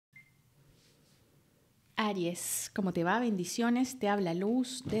Aries, ¿cómo te va? Bendiciones, te habla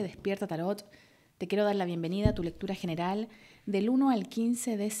Luz de Despierta Tarot. Te quiero dar la bienvenida a tu lectura general del 1 al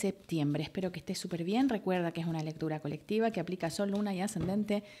 15 de septiembre. Espero que estés súper bien. Recuerda que es una lectura colectiva que aplica Sol, Luna y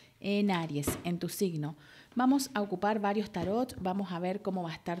Ascendente en Aries, en tu signo. Vamos a ocupar varios tarot, vamos a ver cómo va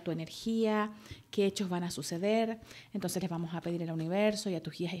a estar tu energía, qué hechos van a suceder. Entonces les vamos a pedir al universo y a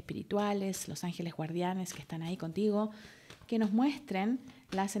tus guías espirituales, los ángeles guardianes que están ahí contigo, que nos muestren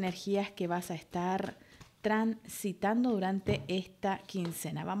las energías que vas a estar transitando durante esta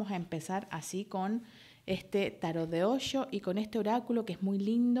quincena. Vamos a empezar así con este tarot de hoyo y con este oráculo que es muy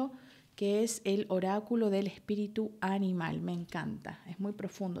lindo, que es el oráculo del espíritu animal. Me encanta, es muy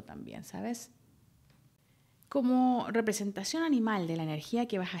profundo también, ¿sabes? Como representación animal de la energía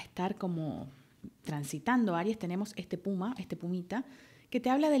que vas a estar como transitando, Aries, tenemos este pumita, que te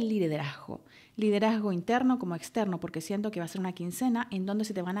habla del liderazgo interno como externo, porque siento que va a ser una quincena en donde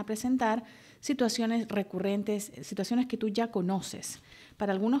se te van a presentar situaciones recurrentes, situaciones que tú ya conoces.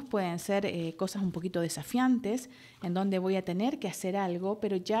 Para algunos pueden ser cosas un poquito desafiantes, en donde voy a tener que hacer algo,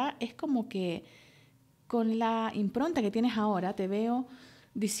 pero ya es como que con la impronta que tienes ahora te veo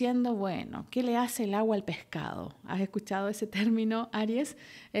diciendo, bueno, ¿qué le hace el agua al pescado? ¿Has escuchado ese término, Aries?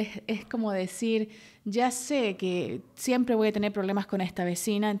 Es como decir, ya sé que siempre voy a tener problemas con esta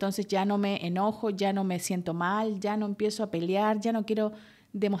vecina, entonces ya no me enojo, ya no me siento mal, ya no empiezo a pelear, ya no quiero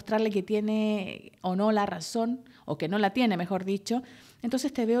demostrarle que tiene o no la razón, o que no la tiene, mejor dicho.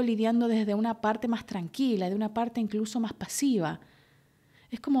 Entonces te veo lidiando desde una parte más tranquila, de una parte incluso más pasiva.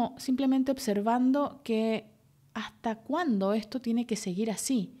 Es como simplemente observando que ¿hasta cuándo esto tiene que seguir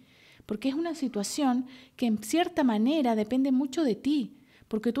así? Porque es una situación que en cierta manera depende mucho de ti,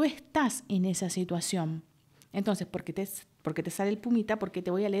 porque tú estás en esa situación. Entonces, porque te sale el pumita, porque te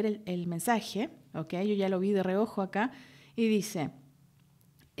voy a leer el mensaje, ¿ok? Yo ya lo vi de reojo acá, y dice,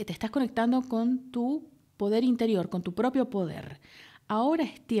 te estás conectando con tu poder interior, con tu propio poder. Ahora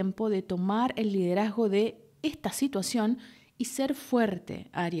es tiempo de tomar el liderazgo de esta situación y ser fuerte,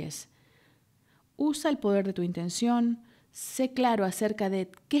 Aries. Usa el poder de tu intención, sé claro acerca de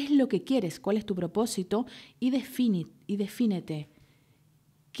qué es lo que quieres, cuál es tu propósito y defínete.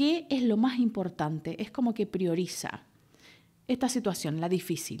 ¿Qué es lo más importante? Es como que prioriza esta situación, la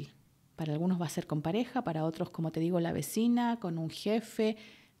difícil. Para algunos va a ser con pareja, para otros, como te digo, la vecina, con un jefe.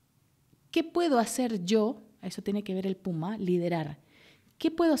 ¿Qué puedo hacer yo? Eso tiene que ver el puma, liderar. ¿Qué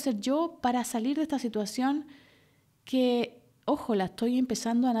puedo hacer yo para salir de esta situación que, ojo, la estoy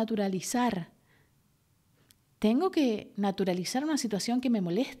empezando a naturalizar? Tengo que naturalizar una situación que me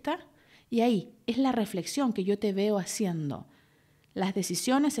molesta y ahí es la reflexión que yo te veo haciendo. Las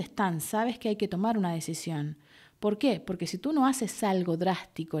decisiones están, sabes que hay que tomar una decisión. ¿Por qué? Porque si tú no haces algo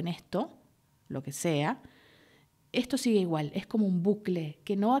drástico en esto, lo que sea, esto sigue igual, es como un bucle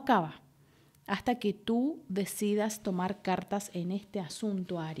que no acaba hasta que tú decidas tomar cartas en este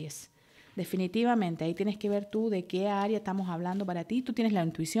asunto, Aries. Definitivamente, ahí tienes que ver tú de qué área estamos hablando para ti. Tú tienes la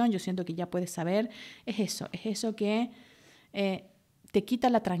intuición, yo siento que ya puedes saber. Es eso que te quita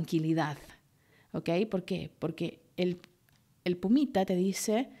la tranquilidad. ¿Ok? ¿Por qué? Porque el pumita te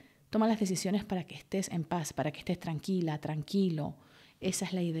dice, toma las decisiones para que estés en paz, para que estés tranquila, tranquilo. Esa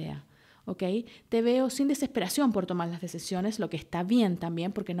es la idea. ¿Ok? Te veo sin desesperación por tomar las decisiones, lo que está bien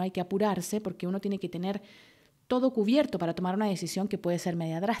también, porque no hay que apurarse, porque uno tiene que tener todo cubierto para tomar una decisión que puede ser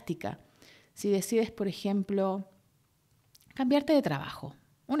media drástica. Si decides, por ejemplo, cambiarte de trabajo,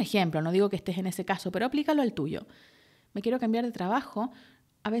 un ejemplo, no digo que estés en ese caso, pero aplícalo al tuyo. Me quiero cambiar de trabajo.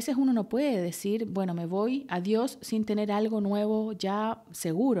 A veces uno no puede decir, bueno, me voy, adiós, sin tener algo nuevo ya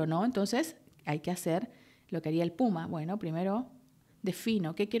seguro, ¿no? Entonces hay que hacer lo que haría el puma. Bueno, primero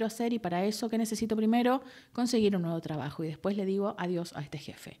defino qué quiero hacer y para eso, ¿qué necesito primero? Conseguir un nuevo trabajo y después le digo adiós a este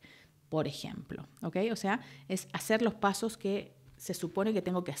jefe, por ejemplo, ¿ok? O sea, es hacer los pasos que se supone que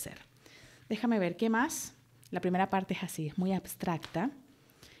tengo que hacer. Déjame ver, ¿qué más? La primera parte es así, es muy abstracta.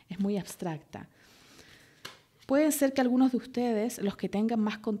 Puede ser que algunos de ustedes, los que tengan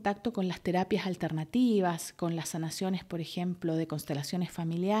más contacto con las terapias alternativas, con las sanaciones, por ejemplo, de constelaciones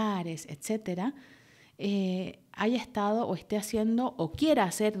familiares, etcétera, haya estado o esté haciendo o quiera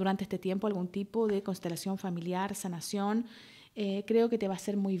hacer durante este tiempo algún tipo de constelación familiar, sanación, creo que te va a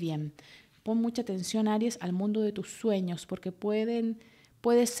hacer muy bien. Pon mucha atención, Aries, al mundo de tus sueños, porque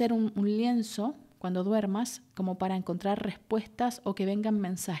puede ser un lienzo cuando duermas como para encontrar respuestas o que vengan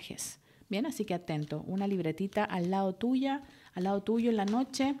mensajes. Bien, así que atento, una libretita al lado tuyo en la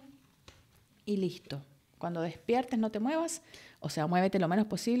noche y listo. Cuando despiertes no te muevas, o sea, muévete lo menos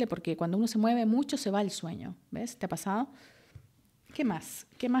posible porque cuando uno se mueve mucho se va el sueño. ¿Ves? ¿Te ha pasado? ¿Qué más?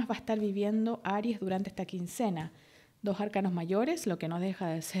 ¿Qué más va a estar viviendo Aries durante esta quincena? 2 arcanos mayores, lo que no deja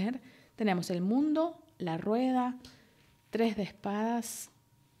de ser. Tenemos el mundo, la rueda, 3 de espadas,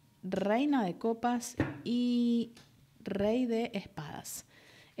 reina de copas y rey de espadas.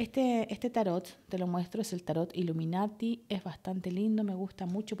 Este tarot, te lo muestro, es el tarot Illuminati, es bastante lindo, me gusta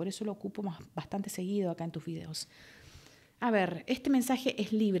mucho, por eso lo ocupo bastante seguido acá en tus videos. A ver, este mensaje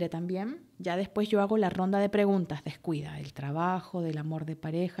es libre también, ya después yo hago la ronda de preguntas, descuida, del trabajo, del amor de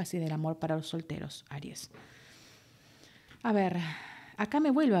parejas y del amor para los solteros, Aries. A ver, acá me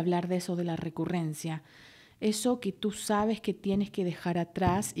vuelve a hablar de eso de la recurrencia. Eso que tú sabes que tienes que dejar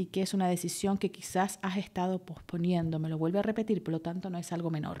atrás y que es una decisión que quizás has estado posponiendo. Me lo vuelve a repetir, por lo tanto no es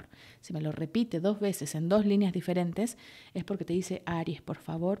algo menor. Si me lo repite 2 veces en 2 líneas diferentes, es porque te dice, Aries, por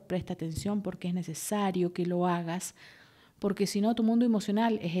favor, presta atención porque es necesario que lo hagas, porque si no tu mundo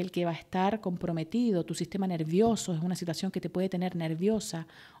emocional es el que va a estar comprometido, tu sistema nervioso es una situación que te puede tener nerviosa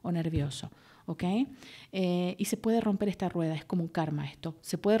o nervioso. ¿Ok? Y se puede romper esta rueda, es como un karma esto.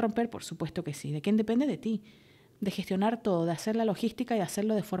 ¿Se puede romper? Por supuesto que sí. ¿De quién depende? De ti. De gestionar todo, de hacer la logística y de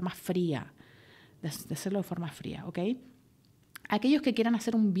hacerlo de forma fría. De hacerlo de forma fría, ¿ok? Aquellos que quieran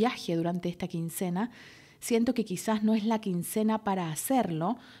hacer un viaje durante esta quincena, siento que quizás no es la quincena para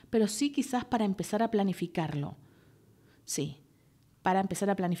hacerlo, pero sí quizás para empezar a planificarlo. Sí, para empezar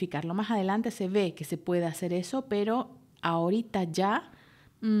a planificarlo. Más adelante se ve que se puede hacer eso, pero ahorita ya...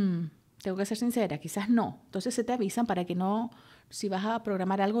 tengo que ser sincera, quizás no. Entonces se te avisan para que no, si vas a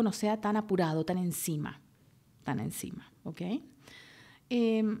programar algo, no sea tan apurado, tan encima, ¿ok?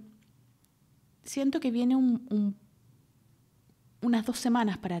 Siento que viene unas 2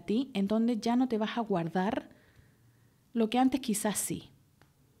 semanas para ti en donde ya no te vas a guardar lo que antes quizás sí,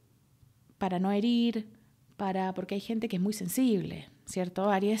 para no herir, porque hay gente que es muy sensible, ¿cierto,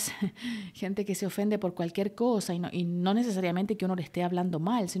 Aries? Gente que se ofende por cualquier cosa y no necesariamente que uno le esté hablando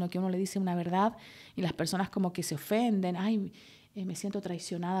mal, sino que uno le dice una verdad y las personas como que se ofenden. Ay, me siento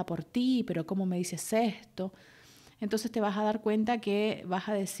traicionada por ti, pero ¿cómo me dices esto? Entonces te vas a dar cuenta que vas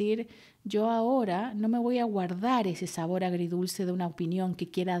a decir, yo ahora no me voy a guardar ese sabor agridulce de una opinión que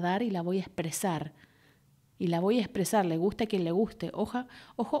quiera dar y la voy a expresar. Y la voy a expresar, le guste a quien le guste. Ojo,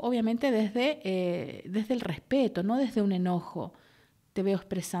 obviamente desde el respeto, no desde un enojo. Te veo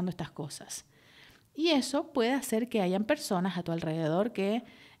expresando estas cosas. Y eso puede hacer que hayan personas a tu alrededor que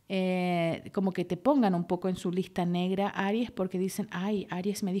como que te pongan un poco en su lista negra, Aries, porque dicen, ay,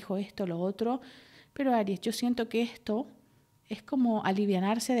 Aries me dijo esto, lo otro. Pero Aries, yo siento que esto es como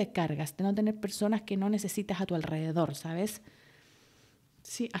alivianarse de cargas, de no tener personas que no necesitas a tu alrededor, ¿sabes?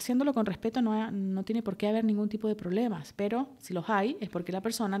 Sí, haciéndolo con respeto no tiene por qué haber ningún tipo de problemas, pero si los hay es porque la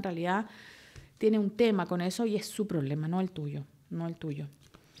persona en realidad tiene un tema con eso y es su problema, no el tuyo, no el tuyo.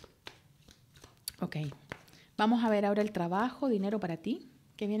 Ok, vamos a ver ahora el trabajo, dinero para ti.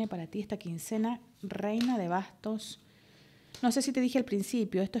 ¿Qué viene para ti esta quincena? Reina de bastos. No sé si te dije al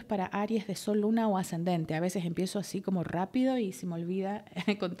principio, esto es para Aries de Sol, Luna o Ascendente. A veces empiezo así como rápido y se me olvida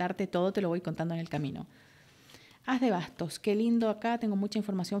contarte todo, te lo voy contando en el camino. As de bastos, qué lindo acá, tengo mucha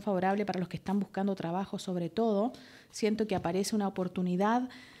información favorable para los que están buscando trabajo, sobre todo. Siento que aparece una oportunidad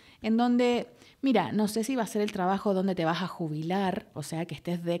en donde, mira, no sé si va a ser el trabajo donde te vas a jubilar, o sea, que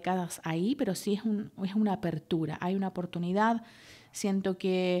estés décadas ahí, pero sí es una apertura, hay una oportunidad. Siento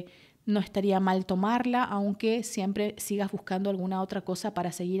que no estaría mal tomarla, aunque siempre sigas buscando alguna otra cosa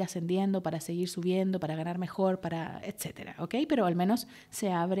para seguir ascendiendo, para seguir subiendo, para ganar mejor, para etcétera, ¿ok? Pero al menos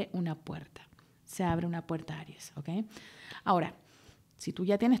se abre una puerta. Se abre una puerta, Aries, ¿ok? Ahora, si tú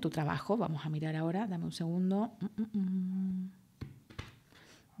ya tienes tu trabajo, vamos a mirar ahora, dame un segundo.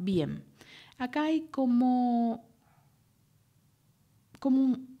 Bien, acá hay como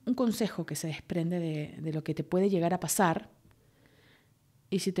un consejo que se desprende de lo que te puede llegar a pasar.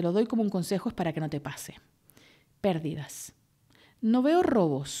 Y si te lo doy como un consejo es para que no te pase. Pérdidas. No veo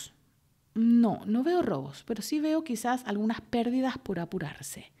robos. No veo robos, pero sí veo quizás algunas pérdidas por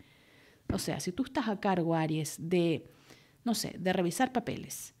apurarse. O sea, si tú estás a cargo, Aries, de, no sé, de revisar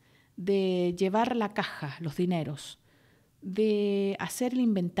papeles, de llevar la caja, los dineros, de hacer el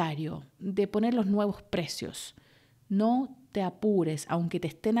inventario, de poner los nuevos precios, no te apures, aunque te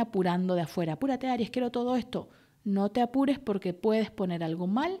estén apurando de afuera. Apúrate, Aries, quiero todo esto. No te apures porque puedes poner algo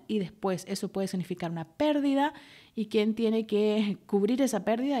mal y después eso puede significar una pérdida y quien tiene que cubrir esa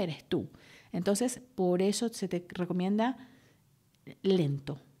pérdida eres tú. Entonces, por eso se te recomienda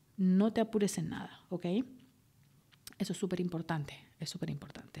lento. No te apures en nada, ¿ok? Eso es súper importante, es súper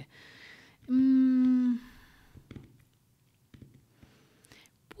importante.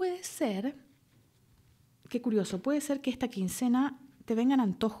 Puede ser, qué curioso, puede ser que esta quincena te vengan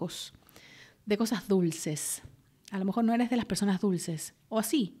antojos de cosas dulces. A lo mejor no eres de las personas dulces, o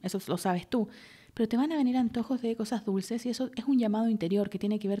así, eso lo sabes tú, pero te van a venir antojos de cosas dulces y eso es un llamado interior que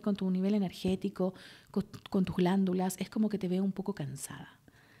tiene que ver con tu nivel energético, con tus glándulas. Es como que te veo un poco cansada.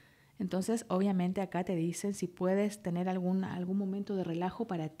 Entonces, obviamente acá te dicen si puedes tener algún momento de relajo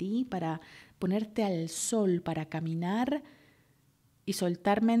para ti, para ponerte al sol, para caminar y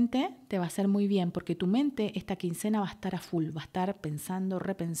soltar mente, te va a hacer muy bien, porque tu mente esta quincena va a estar a full, va a estar pensando,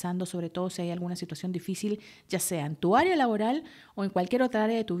 repensando, sobre todo si hay alguna situación difícil, ya sea en tu área laboral o en cualquier otra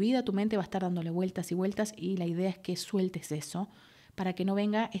área de tu vida, tu mente va a estar dándole vueltas y vueltas y la idea es que sueltes eso para que no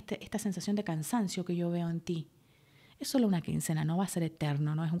venga esta sensación de cansancio que yo veo en ti. Es solo una quincena, no va a ser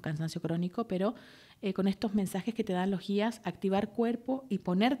eterno, no es un cansancio crónico, pero con estos mensajes que te dan los guías, activar cuerpo y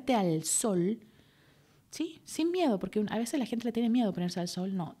ponerte al sol, ¿sí? Sin miedo, porque a veces la gente le tiene miedo a ponerse al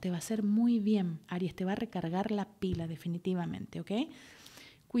sol. No, te va a hacer muy bien, Aries, te va a recargar la pila definitivamente, ¿ok?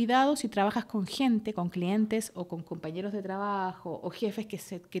 Cuidado si trabajas con gente, con clientes o con compañeros de trabajo o jefes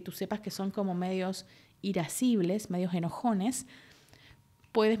que tú sepas que son como medios irascibles, medios enojones.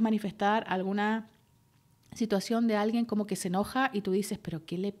 Puedes manifestar alguna situación de alguien como que se enoja y tú dices, ¿pero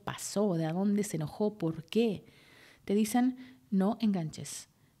qué le pasó? ¿De dónde se enojó? ¿Por qué? Te dicen, no enganches.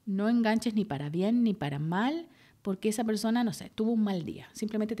 No enganches ni para bien ni para mal, porque esa persona, no sé, tuvo un mal día.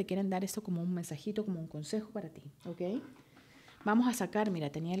 Simplemente te quieren dar eso como un mensajito, como un consejo para ti, ¿ok? Vamos a sacar, mira,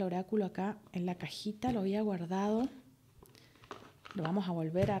 tenía el oráculo acá en la cajita, lo había guardado. Lo vamos a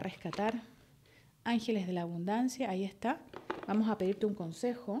volver a rescatar. Ángeles de la abundancia, ahí está. Vamos a pedirte un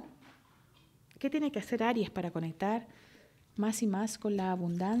consejo. ¿Qué tiene que hacer Aries para conectar más y más con la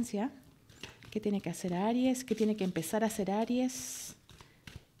abundancia? ¿Qué tiene que hacer Aries? ¿Qué tiene que empezar a hacer Aries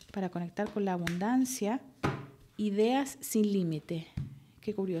para conectar con la abundancia? Ideas sin límite.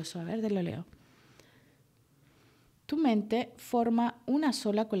 Qué curioso. A ver, te lo leo. Tu mente forma una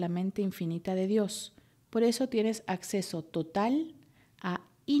sola con la mente infinita de Dios. Por eso tienes acceso total a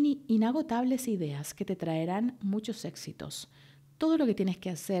inagotables ideas que te traerán muchos éxitos. Todo lo que tienes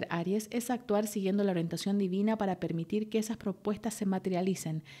que hacer, Aries, es actuar siguiendo la orientación divina para permitir que esas propuestas se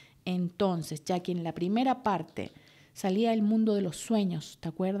materialicen. Entonces, ya que en la primera parte salía el mundo de los sueños, ¿te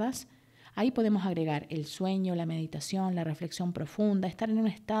acuerdas? Ahí podemos agregar el sueño, la meditación, la reflexión profunda, estar en un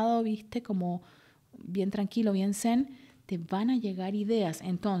estado, viste, como bien tranquilo, bien zen, te van a llegar ideas.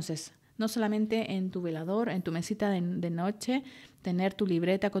 Entonces, no solamente en tu velador, en tu mesita de noche, tener tu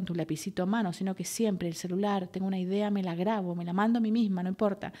libreta con tu lapicito a mano, sino que siempre el celular, tengo una idea, me la grabo, me la mando a mí misma, no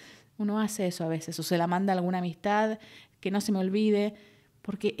importa. Uno hace eso a veces, o se la manda a alguna amistad, que no se me olvide,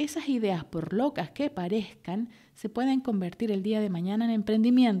 porque esas ideas, por locas que parezcan, se pueden convertir el día de mañana en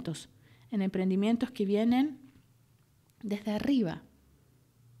emprendimientos que vienen desde arriba,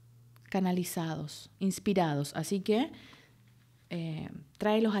 canalizados, inspirados. Así que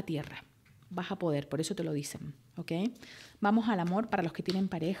tráelos a tierra. Vas a poder, por eso te lo dicen, ¿ok? Vamos al amor para los que tienen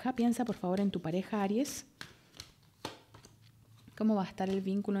pareja. Piensa, por favor, en tu pareja, Aries. ¿Cómo va a estar el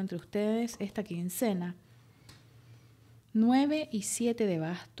vínculo entre ustedes esta quincena? 9 y 7 de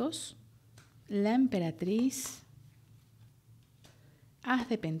bastos, la emperatriz, as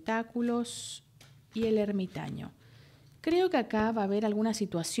de pentáculos y el ermitaño. Creo que acá va a haber alguna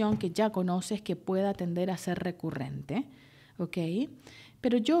situación que ya conoces que pueda tender a ser recurrente, ¿ok?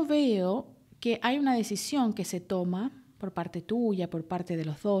 Pero yo veo que hay una decisión que se toma por parte tuya, por parte de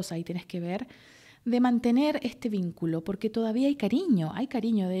los dos, ahí tienes que ver, de mantener este vínculo, porque todavía hay cariño,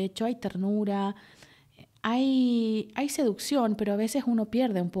 de hecho, hay ternura, hay seducción, pero a veces uno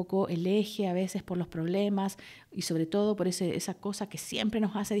pierde un poco el eje, a veces por los problemas y sobre todo por esa cosa que siempre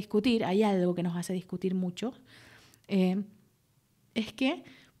nos hace discutir. Hay algo que nos hace discutir mucho. Es que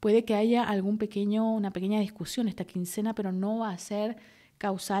puede que haya una pequeña discusión esta quincena, pero no va a ser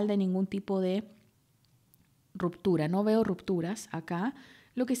causal de ningún tipo de ruptura. No veo rupturas acá.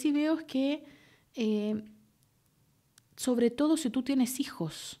 Lo que sí veo es que, sobre todo si tú tienes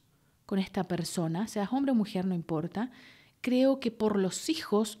hijos con esta persona, seas hombre o mujer, no importa, creo que por los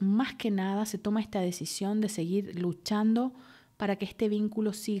hijos, más que nada, se toma esta decisión de seguir luchando para que este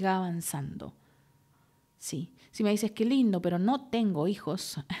vínculo siga avanzando. Sí, si me dices qué lindo, pero no tengo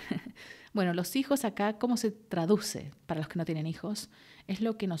hijos. Bueno, los hijos acá, ¿cómo se traduce para los que no tienen hijos? Es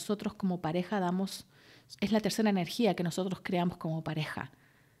lo que nosotros como pareja damos, es la tercera energía que nosotros creamos como pareja.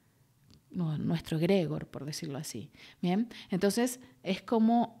 Nuestro egregor, por decirlo así. Bien, entonces es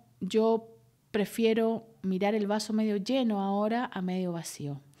como yo prefiero mirar el vaso medio lleno ahora a medio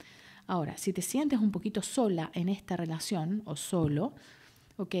vacío. Ahora, si te sientes un poquito sola en esta relación o solo,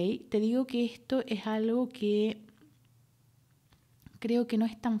 ¿ok? Te digo que esto es algo que creo que no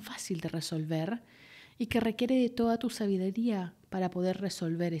es tan fácil de resolver y que requiere de toda tu sabiduría para poder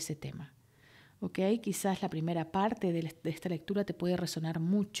resolver ese tema, ¿ok? Quizás la primera parte de esta lectura te puede resonar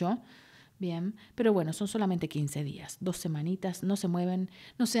mucho, Bien, pero bueno, son solamente 15 días, 2 semanitas, no se mueven,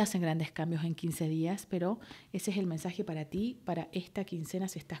 no se hacen grandes cambios en 15 días, pero ese es el mensaje para ti, para esta quincena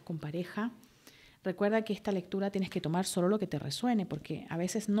si estás con pareja. Recuerda que esta lectura tienes que tomar solo lo que te resuene, porque a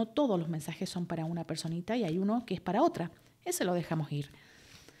veces no todos los mensajes son para una personita y hay uno que es para otra. Ese lo dejamos ir.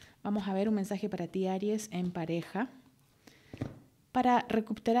 Vamos a ver un mensaje para ti, Aries, en pareja. Para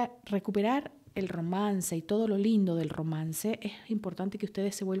recuperar el romance y todo lo lindo del romance, es importante que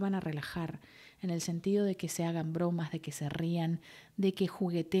ustedes se vuelvan a relajar, en el sentido de que se hagan bromas, de que se rían, de que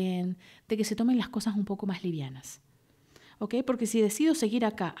jugueteen, de que se tomen las cosas un poco más livianas. ¿Ok? Porque si decido seguir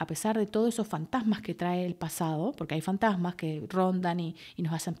acá, a pesar de todos esos fantasmas que trae el pasado, porque hay fantasmas que rondan y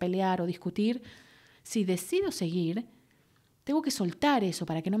nos hacen pelear o discutir, si decido seguir, tengo que soltar eso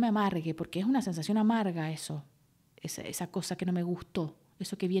para que no me amargue, porque es una sensación amarga eso, esa cosa que no me gustó,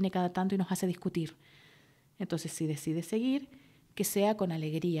 eso que viene cada tanto y nos hace discutir. Entonces, si decides seguir, que sea con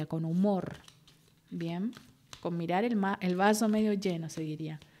alegría, con humor, ¿bien? Con mirar el vaso medio lleno, se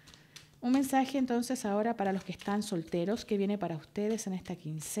diría. Un mensaje entonces ahora para los que están solteros, que viene para ustedes en esta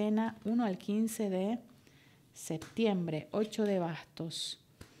quincena, 1 al 15 de septiembre, 8 de bastos.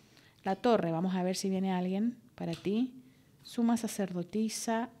 La torre, vamos a ver si viene alguien para ti. Suma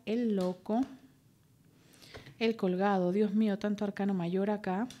sacerdotisa, el loco, el colgado. Dios mío, tanto arcano mayor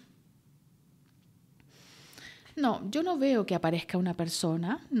acá. No, yo no veo que aparezca una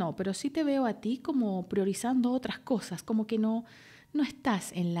persona, no, pero sí te veo a ti como priorizando otras cosas, como que no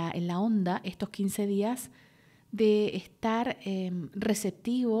estás en la onda estos 15 días de estar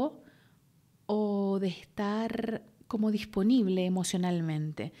receptivo o de estar como disponible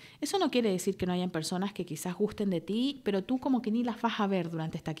emocionalmente. Eso no quiere decir que no hayan personas que quizás gusten de ti, pero tú como que ni las vas a ver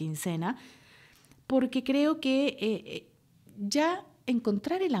durante esta quincena, porque creo que ya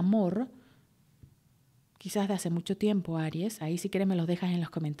encontrar el amor, quizás de hace mucho tiempo, Aries, ahí si quieres me los dejas en los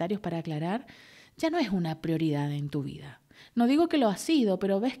comentarios para aclarar, ya no es una prioridad en tu vida. No digo que lo ha sido,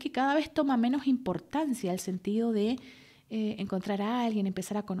 pero ves que cada vez toma menos importancia el sentido de encontrar a alguien,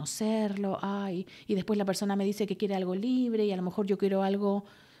 empezar a conocerlo, y después la persona me dice que quiere algo libre y a lo mejor yo quiero algo,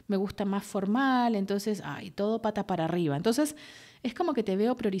 me gusta más formal, entonces, todo pata para arriba. Entonces, es como que te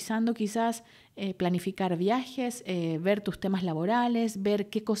veo priorizando quizás planificar viajes, ver tus temas laborales, ver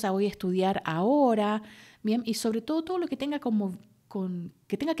qué cosa voy a estudiar ahora, bien, y sobre todo lo que tenga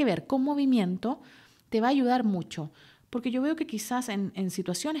que tenga que ver con movimiento, te va a ayudar mucho. Porque yo veo que quizás en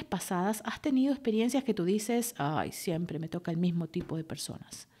situaciones pasadas has tenido experiencias que tú dices, siempre me toca el mismo tipo de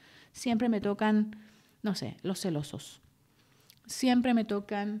personas. Siempre me tocan, no sé, los celosos. Siempre me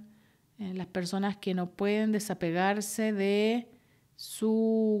tocan las personas que no pueden desapegarse de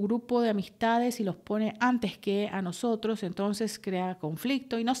su grupo de amistades y los pone antes que a nosotros, entonces crea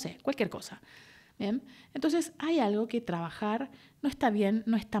conflicto y no sé, cualquier cosa. ¿Bien? Entonces hay algo que trabajar, no está bien,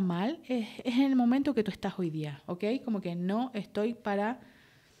 no está mal, es en el momento que tú estás hoy día, ¿ok? Como que no estoy para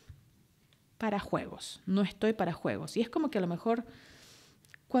juegos, no estoy para juegos. Y es como que a lo mejor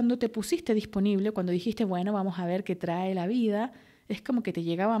cuando te pusiste disponible, cuando dijiste, bueno, vamos a ver qué trae la vida, es como que te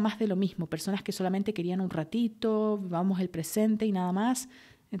llegaba más de lo mismo, personas que solamente querían un ratito, vivamos el presente y nada más.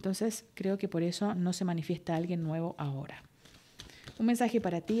 Entonces creo que por eso no se manifiesta alguien nuevo ahora. Un mensaje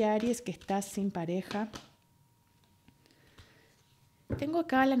para ti, Aries, que estás sin pareja. Tengo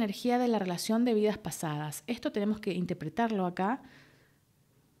acá la energía de la relación de vidas pasadas. Esto tenemos que interpretarlo acá.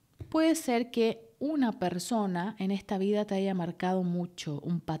 Puede ser que una persona en esta vida te haya marcado mucho,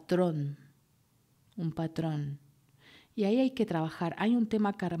 un patrón. Y ahí hay que trabajar. Hay un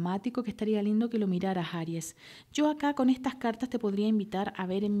tema karmático que estaría lindo que lo miraras, Aries. Yo acá con estas cartas te podría invitar a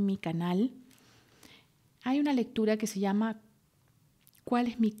ver en mi canal. Hay una lectura que se llama ¿Cuál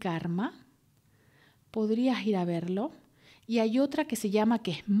es mi karma? Podrías ir a verlo. Y hay otra que se llama,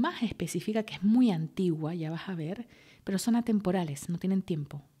 que es más específica, que es muy antigua, ya vas a ver, pero son atemporales, no tienen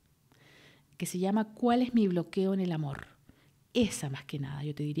tiempo, que se llama ¿Cuál es mi bloqueo en el amor? Esa más que nada,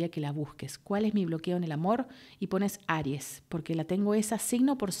 yo te diría que la busques. ¿Cuál es mi bloqueo en el amor? Y pones Aries, porque la tengo esa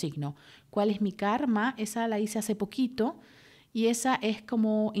signo por signo. ¿Cuál es mi karma? Esa la hice hace poquito y esa es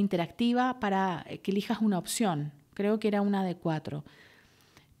como interactiva para que elijas una opción. Creo que era una de 4.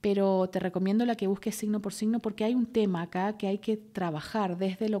 Pero te recomiendo la que busques signo por signo porque hay un tema acá que hay que trabajar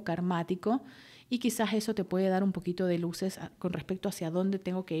desde lo karmático y quizás eso te puede dar un poquito de luces con respecto hacia dónde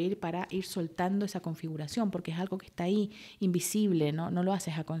tengo que ir para ir soltando esa configuración, porque es algo que está ahí invisible, no lo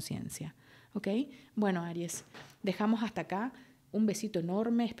haces a conciencia. ¿Ok? Bueno, Aries, dejamos hasta acá. Un besito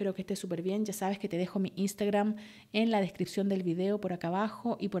enorme, espero que estés súper bien. Ya sabes que te dejo mi Instagram en la descripción del video por acá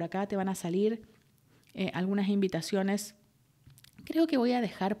abajo y por acá te van a salir algunas invitaciones. Creo que voy a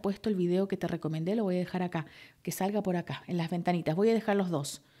dejar puesto el video que te recomendé, lo voy a dejar acá, que salga por acá, en las ventanitas. Voy a dejar los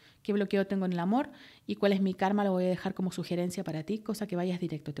dos, qué bloqueo tengo en el amor y cuál es mi karma, lo voy a dejar como sugerencia para ti, cosa que vayas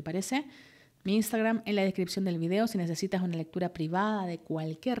directo, ¿te parece? Mi Instagram en la descripción del video. Si necesitas una lectura privada de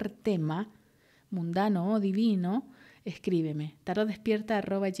cualquier tema, mundano o divino, escríbeme.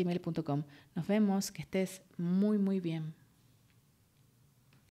 tarotdespierta@gmail.com. Nos vemos, que estés muy, muy bien.